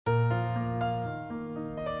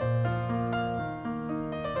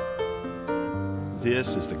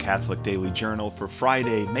This is the Catholic Daily Journal for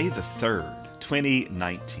Friday, May the 3rd,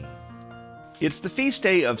 2019. It's the feast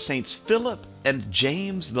day of Saints Philip and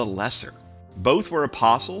James the Lesser. Both were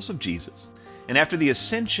apostles of Jesus, and after the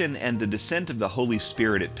ascension and the descent of the Holy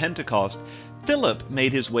Spirit at Pentecost, Philip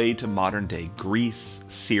made his way to modern-day Greece,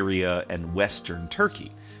 Syria, and western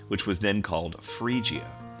Turkey, which was then called Phrygia.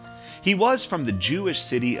 He was from the Jewish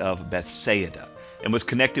city of Bethsaida, and was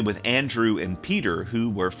connected with Andrew and Peter,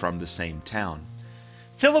 who were from the same town.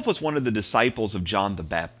 Philip was one of the disciples of John the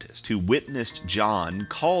Baptist, who witnessed John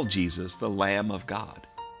call Jesus the Lamb of God.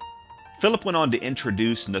 Philip went on to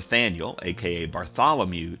introduce Nathanael, aka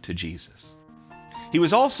Bartholomew, to Jesus. He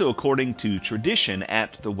was also, according to tradition,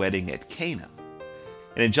 at the wedding at Cana.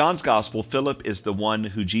 And in John's Gospel, Philip is the one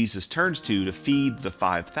who Jesus turns to feed the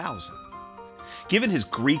 5,000. Given his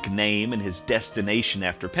Greek name and his destination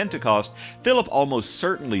after Pentecost, Philip almost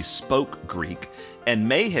certainly spoke Greek and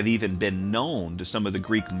may have even been known to some of the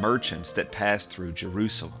Greek merchants that passed through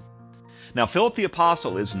Jerusalem. Now, Philip the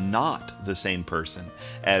Apostle is not the same person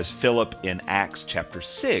as Philip in Acts chapter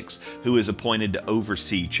 6, who is appointed to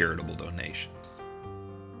oversee charitable donations.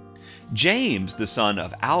 James, the son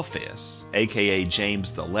of Alphaeus, aka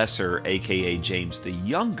James the Lesser, aka James the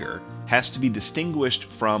Younger, has to be distinguished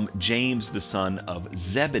from James the son of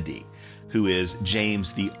Zebedee, who is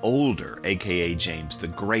James the Older, aka James the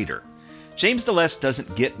Greater. James the Less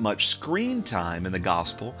doesn't get much screen time in the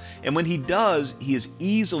Gospel, and when he does, he is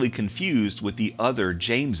easily confused with the other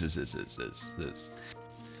Jameses.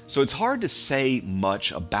 So it's hard to say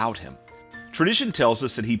much about him. Tradition tells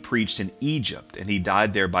us that he preached in Egypt, and he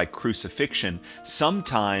died there by crucifixion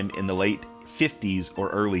sometime in the late 50s or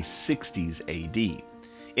early 60s AD.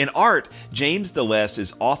 In art, James the Less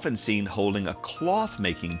is often seen holding a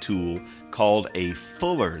cloth-making tool called a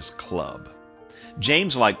fuller's club.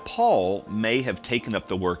 James, like Paul, may have taken up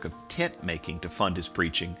the work of tent-making to fund his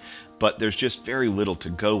preaching, but there's just very little to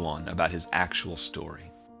go on about his actual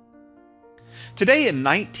story. Today in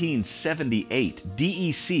 1978,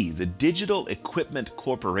 DEC, the Digital Equipment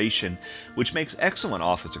Corporation, which makes excellent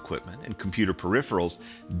office equipment and computer peripherals,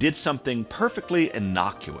 did something perfectly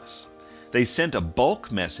innocuous. They sent a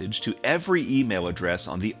bulk message to every email address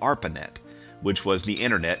on the ARPANET, which was the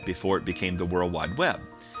internet before it became the World Wide Web.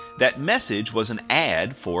 That message was an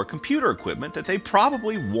ad for computer equipment that they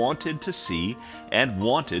probably wanted to see and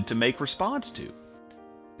wanted to make response to.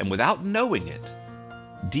 And without knowing it,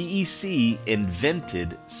 DEC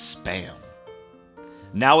invented spam.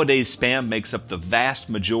 Nowadays, spam makes up the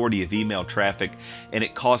vast majority of email traffic, and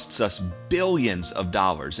it costs us billions of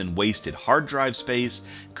dollars in wasted hard drive space,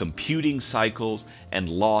 computing cycles, and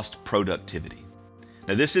lost productivity.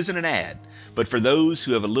 Now, this isn't an ad, but for those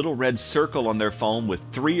who have a little red circle on their phone with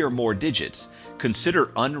 3 or more digits,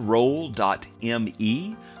 consider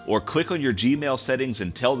unroll.me or click on your Gmail settings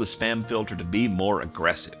and tell the spam filter to be more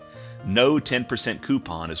aggressive. No 10%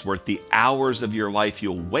 coupon is worth the hours of your life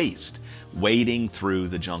you'll waste wading through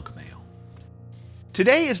the junk mail.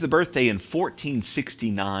 Today is the birthday in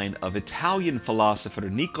 1469 of Italian philosopher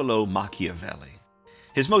Niccolò Machiavelli.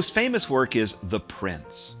 His most famous work is The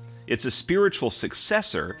Prince. It's a spiritual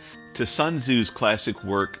successor to Sun Tzu's classic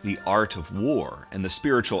work The Art of War and the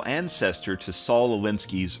spiritual ancestor to Saul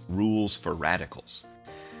Alinsky's Rules for Radicals.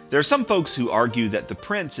 There are some folks who argue that The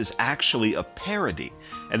Prince is actually a parody,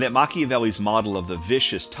 and that Machiavelli's model of the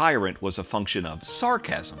vicious tyrant was a function of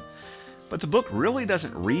sarcasm. But the book really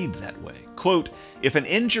doesn't read that way. Quote, "If an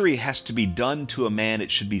injury has to be done to a man,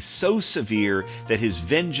 it should be so severe that his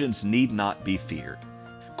vengeance need not be feared.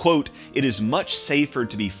 Quote, it is much safer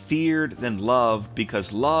to be feared than loved,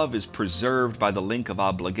 because love is preserved by the link of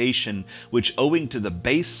obligation, which owing to the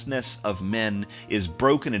baseness of men is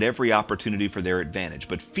broken at every opportunity for their advantage.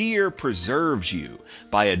 But fear preserves you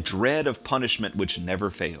by a dread of punishment which never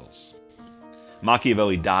fails."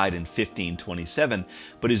 Machiavelli died in 1527,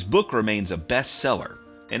 but his book remains a bestseller,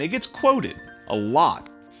 and it gets quoted a lot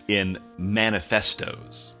in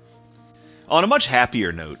manifestos. On a much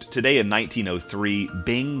happier note, today in 1903,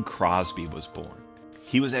 Bing Crosby was born.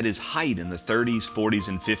 He was at his height in the 30s, 40s,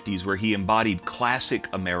 and 50s, where he embodied classic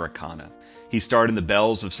Americana. He starred in The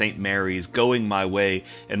Bells of St. Mary's, Going My Way,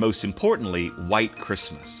 and most importantly, White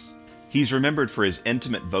Christmas. He's remembered for his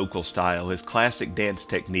intimate vocal style, his classic dance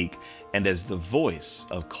technique, and as the voice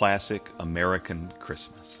of classic American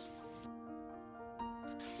Christmas.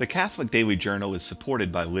 The Catholic Daily Journal is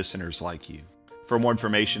supported by listeners like you. For more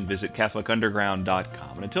information, visit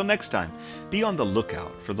CatholicUnderground.com. And until next time, be on the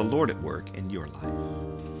lookout for the Lord at work in your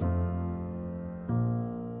life.